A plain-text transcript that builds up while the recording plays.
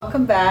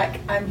welcome back.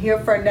 I'm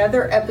here for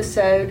another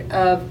episode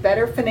of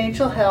Better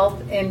Financial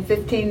Health in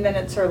 15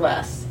 minutes or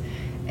less.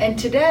 And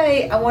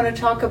today I want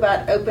to talk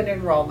about open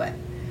enrollment.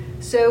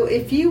 So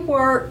if you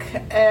work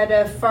at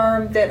a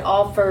firm that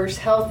offers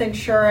health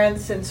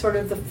insurance and sort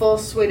of the full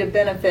suite of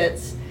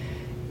benefits,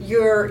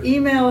 your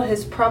email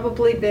has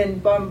probably been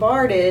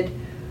bombarded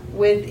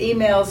with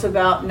emails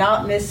about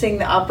not missing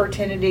the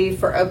opportunity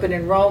for open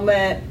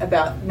enrollment,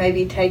 about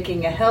maybe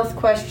taking a health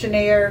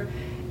questionnaire,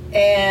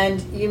 and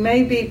you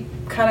may be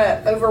kind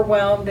of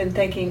overwhelmed and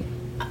thinking,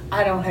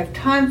 I don't have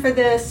time for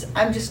this,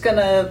 I'm just going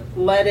to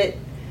let it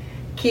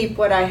keep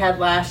what I had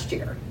last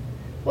year.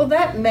 Well,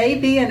 that may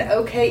be an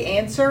okay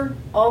answer,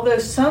 although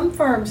some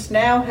firms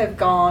now have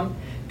gone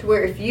to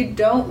where if you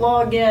don't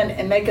log in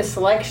and make a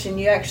selection,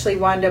 you actually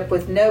wind up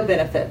with no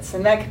benefits,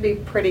 and that can be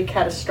pretty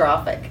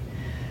catastrophic.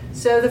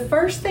 So the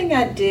first thing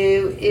I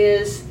do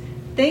is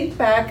think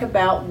back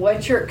about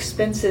what your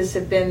expenses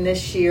have been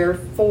this year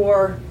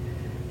for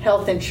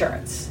health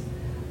insurance.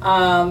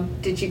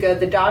 Did you go to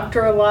the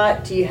doctor a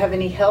lot? Do you have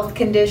any health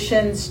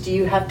conditions? Do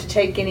you have to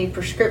take any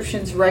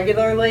prescriptions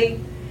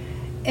regularly?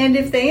 And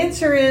if the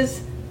answer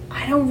is,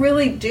 I don't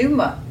really do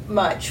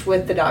much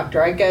with the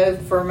doctor. I go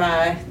for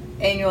my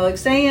annual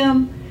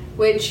exam,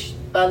 which,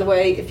 by the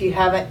way, if you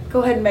haven't,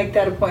 go ahead and make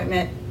that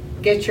appointment.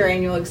 Get your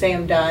annual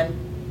exam done.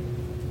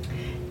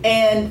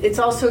 And it's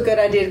also a good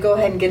idea to go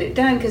ahead and get it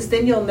done, because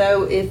then you'll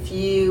know if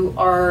you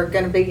are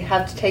going to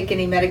have to take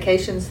any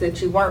medications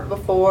that you weren't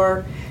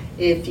before,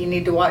 if you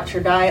need to watch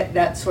your diet,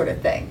 that sort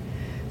of thing.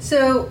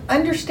 So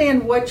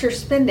understand what you're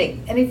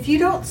spending. And if you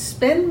don't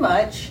spend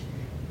much,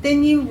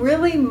 then you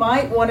really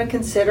might want to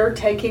consider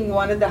taking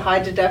one of the high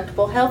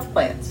deductible health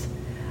plans.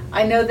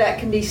 I know that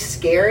can be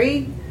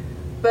scary,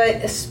 but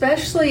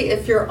especially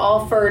if you're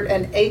offered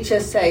an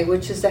HSA,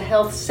 which is a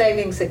health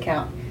savings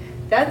account.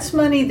 That's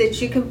money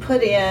that you can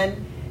put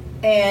in,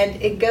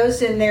 and it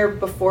goes in there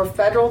before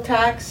federal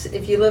tax.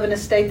 If you live in a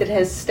state that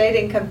has state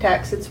income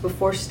tax, it's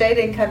before state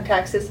income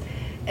taxes,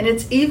 and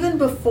it's even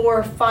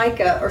before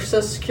FICA or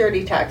Social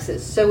Security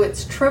taxes. So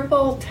it's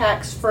triple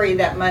tax-free,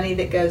 that money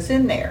that goes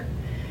in there.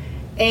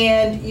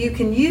 And you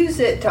can use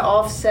it to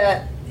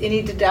offset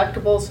any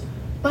deductibles,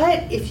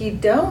 but if you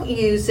don't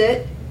use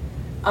it,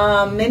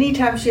 many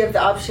times you have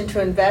the option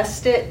to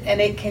invest it,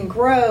 and it can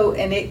grow,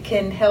 and it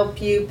can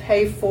help you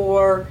pay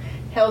for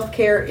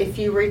healthcare if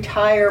you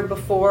retire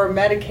before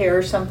Medicare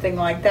or something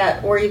like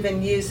that, or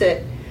even use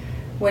it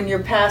when you're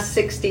past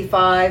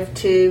 65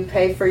 to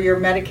pay for your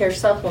Medicare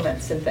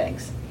supplements and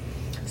things.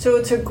 So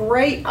it's a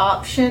great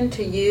option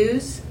to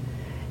use,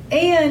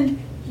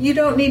 and you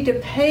don't need to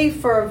pay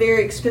for a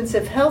very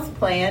expensive health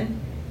plan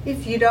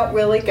if you don't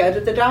really go to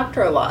the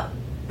doctor a lot.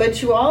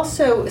 But you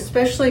also,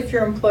 especially if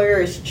your employer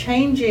is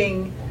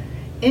changing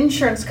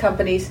insurance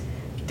companies,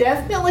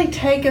 definitely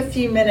take a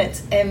few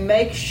minutes and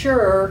make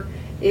sure,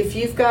 if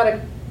you've got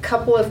a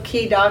couple of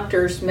key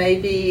doctors,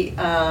 maybe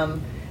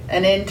an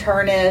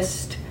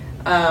internist,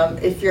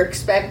 if you're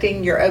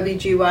expecting your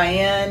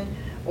OBGYN,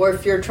 or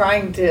if you're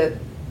trying to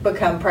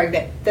become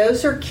pregnant,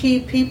 those are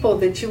key people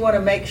that you want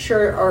to make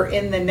sure are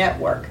in the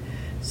network.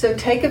 So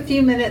take a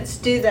few minutes,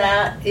 do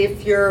that.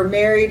 If you're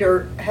married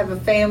or have a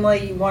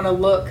family, you want to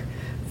look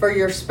for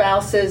your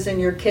spouses and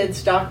your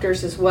kids'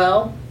 doctors as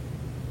well,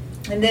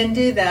 and then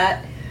do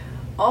that.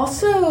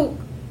 Also,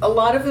 a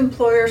lot of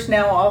employers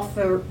now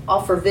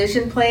offer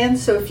vision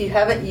plans, so if you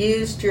haven't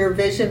used your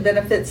vision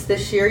benefits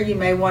this year, you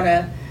may want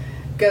to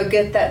go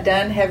get that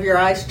done, have your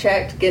eyes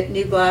checked, get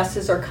new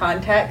glasses or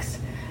contacts.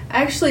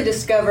 I actually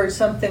discovered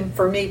something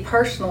for me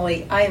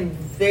personally. I am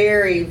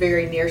very,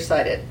 very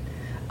nearsighted,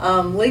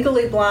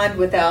 legally blind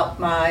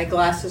without my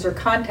glasses or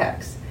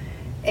contacts.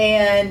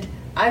 And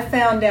I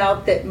found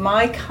out that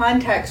my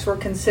contacts were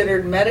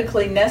considered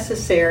medically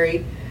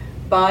necessary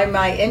by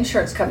my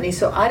insurance company,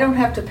 so I don't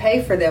have to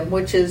pay for them,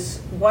 which is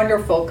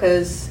wonderful,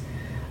 because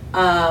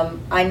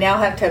I now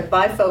have to have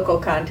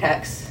bifocal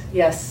contacts.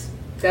 Yes,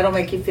 that'll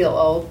make you feel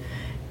old.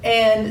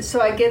 And so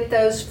I get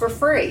those for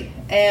free,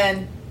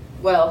 and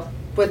well,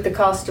 with the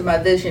cost of my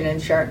vision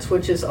insurance,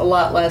 which is a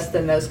lot less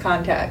than those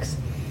contacts.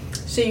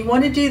 So you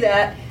want to do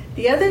that.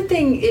 The other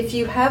thing, if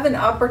you have an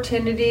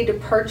opportunity to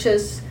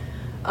purchase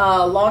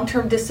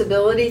long-term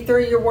disability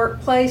through your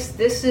workplace,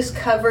 this is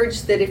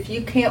coverage that if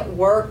you can't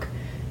work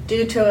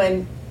due to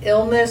an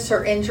illness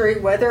or injury,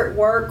 whether at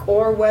work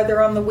or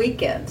whether on the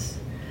weekends,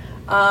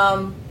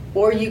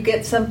 or you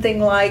get something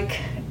like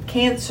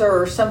cancer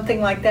or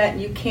something like that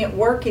and you can't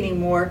work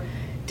anymore,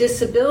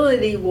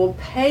 disability will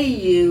pay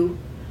you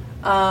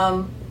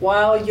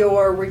while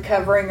you're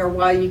recovering or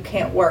while you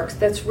can't work. So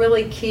that's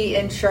really key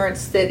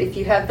insurance that if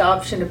you have the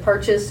option to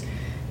purchase,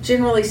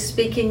 generally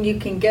speaking, you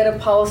can get a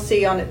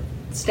policy on it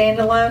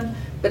standalone,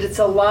 but it's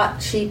a lot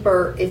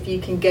cheaper if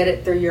you can get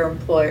it through your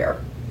employer.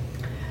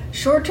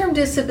 Short-term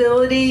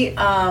disability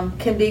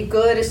can be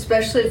good,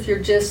 especially if you're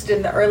just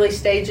in the early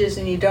stages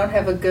and you don't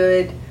have a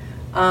good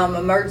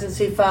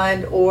emergency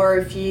fund, or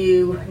if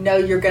you know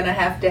you're going to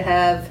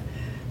have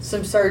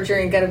some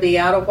surgery and going to be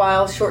out a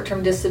while.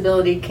 Short-term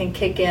disability can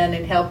kick in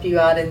and help you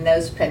out in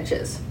those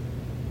pinches.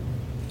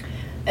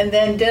 And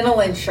then dental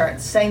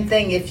insurance, same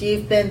thing. If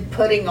you've been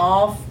putting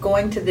off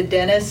going to the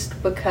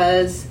dentist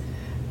because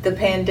the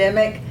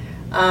pandemic,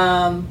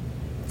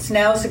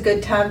 now's a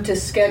good time to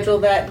schedule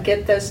that,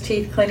 get those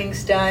teeth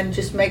cleanings done.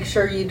 Just make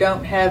sure you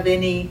don't have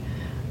any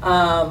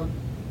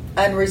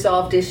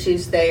unresolved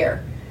issues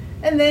there.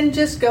 And then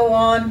just go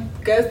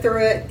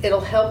through it.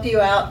 It'll help you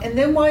out. And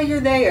then while you're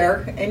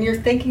there and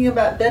you're thinking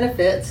about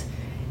benefits,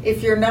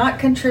 if you're not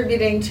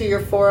contributing to your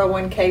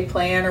 401k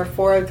plan or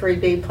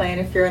 403b plan,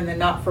 if you're in the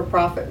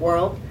not-for-profit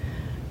world,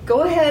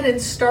 go ahead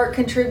and start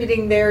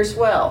contributing there as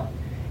well.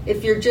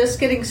 If you're just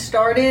getting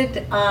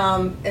started,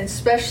 and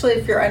especially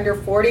if you're under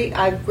 40,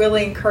 I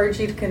really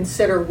encourage you to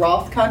consider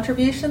Roth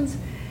contributions.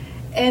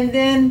 And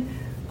then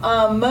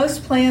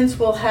most plans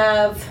will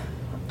have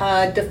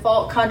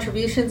default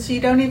contributions, so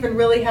you don't even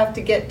really have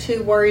to get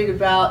too worried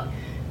about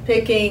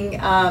picking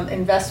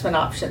investment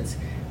options.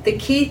 The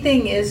key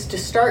thing is to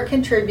start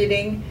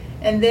contributing,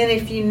 and then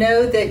if you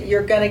know that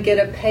you're going to get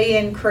a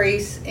pay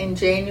increase in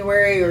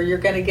January, or you're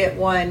going to get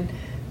one,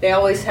 they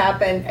always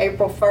happen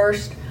April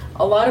 1st,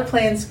 a lot of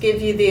plans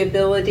give you the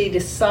ability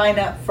to sign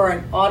up for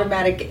an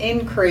automatic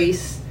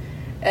increase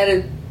at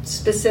a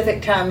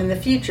specific time in the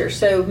future.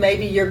 So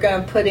maybe you're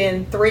going to put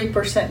in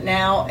 3%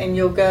 now and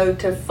you'll go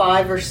to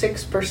 5 or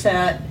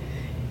 6%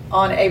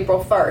 on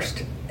April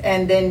 1st.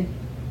 And then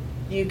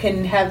you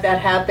can have that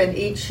happen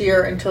each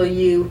year until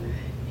you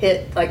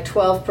hit like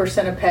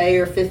 12% of pay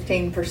or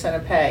 15%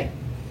 of pay.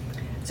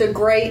 It's a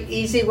great,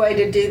 easy way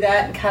to do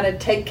that and kind of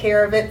take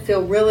care of it,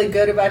 feel really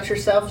good about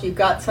yourself. You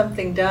got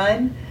something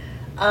done.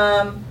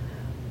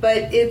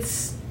 But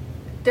it's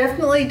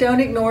definitely, don't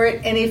ignore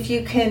it. And if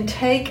you can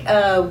take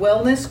a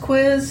wellness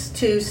quiz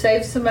to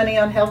save some money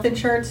on health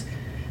insurance,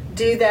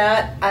 do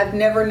that. I've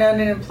never known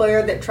an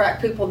employer that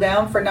tracked people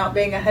down for not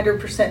being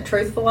 100%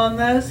 truthful on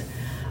those.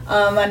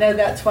 I know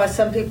that's why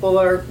some people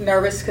are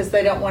nervous, because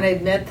they don't want to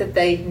admit that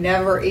they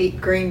never eat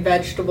green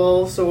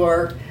vegetables,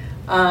 or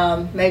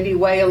maybe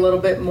weigh a little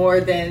bit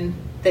more than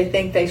they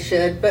think they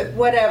should. But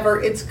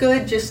whatever, it's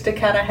good just to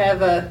kind of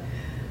have a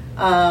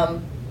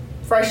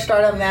fresh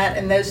start on that,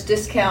 and those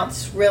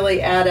discounts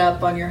really add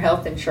up on your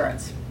health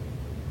insurance.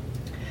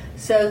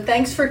 So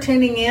thanks for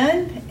tuning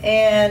in,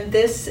 and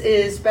this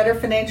is Better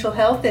Financial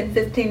Health in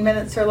 15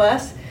 minutes or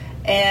less,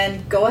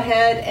 and go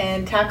ahead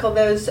and tackle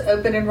those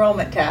open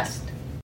enrollment tasks.